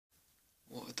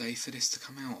day for this to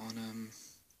come out on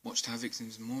Watchtower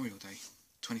Victims Memorial Day,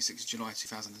 26th of July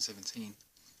 2017.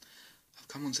 I've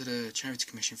come onto the Charity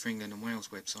Commission for England and Wales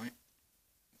website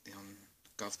on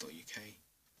gov.uk,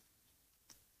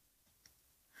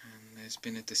 and there's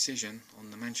been a decision on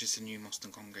the Manchester New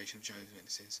Moston Congregation of Jehovah's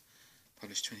Witnesses,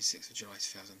 published 26th of July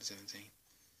 2017.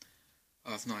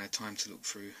 I've not had time to look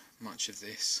through much of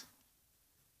this,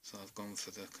 so I've gone for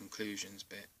the conclusions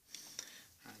bit,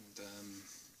 and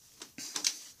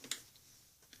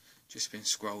just been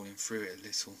scrolling through it a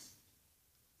little.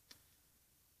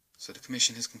 So the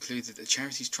Commission has concluded that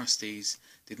charity's trustees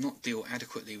did not deal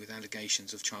adequately with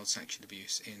allegations of child sexual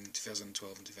abuse in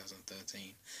 2012 and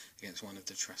 2013 against one of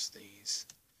the trustees.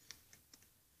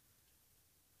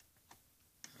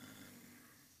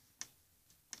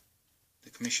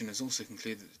 The Commission has also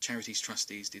concluded that the charity's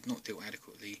trustees did not deal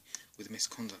adequately with the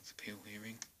misconduct appeal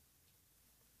hearing.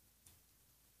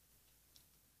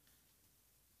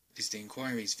 It is the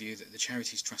inquiry's view that the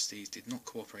charity's trustees did not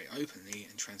cooperate openly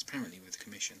and transparently with the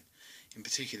Commission. In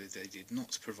particular, they did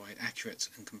not provide accurate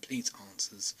and complete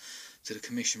answers to the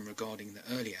Commission regarding the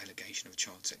earlier allegation of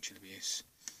child sexual abuse.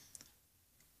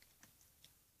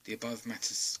 The above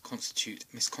matters constitute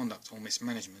misconduct or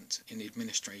mismanagement in the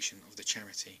administration of the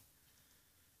charity.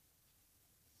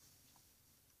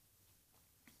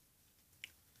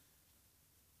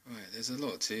 Right, there's a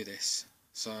lot to this,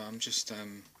 so I'm just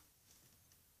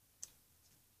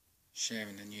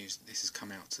sharing the news that this has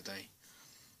come out today.